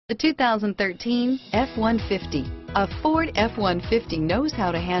The 2013 F-150. A Ford F-150 knows how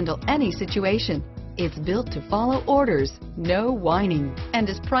to handle any situation. It's built to follow orders, no whining, and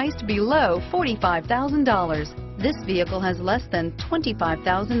is priced below $45,000. This vehicle has less than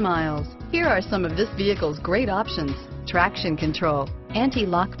 25,000 miles. Here are some of this vehicle's great options: traction control,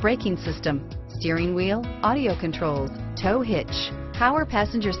 anti-lock braking system, steering wheel audio controls, tow hitch, power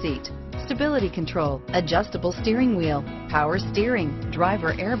passenger seat, stability control, adjustable steering wheel, power steering,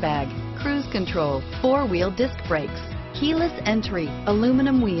 driver airbag, cruise control, four-wheel disc brakes, keyless entry,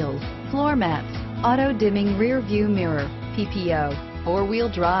 aluminum wheels, floor mats, auto-dimming rear view mirror, PPO,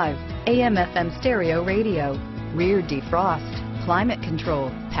 four-wheel drive, AM/FM stereo radio, rear defrost, climate control,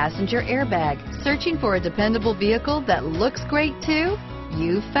 passenger airbag. Searching for a dependable vehicle that looks great too?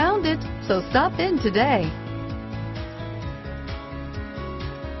 You found it, so stop in today.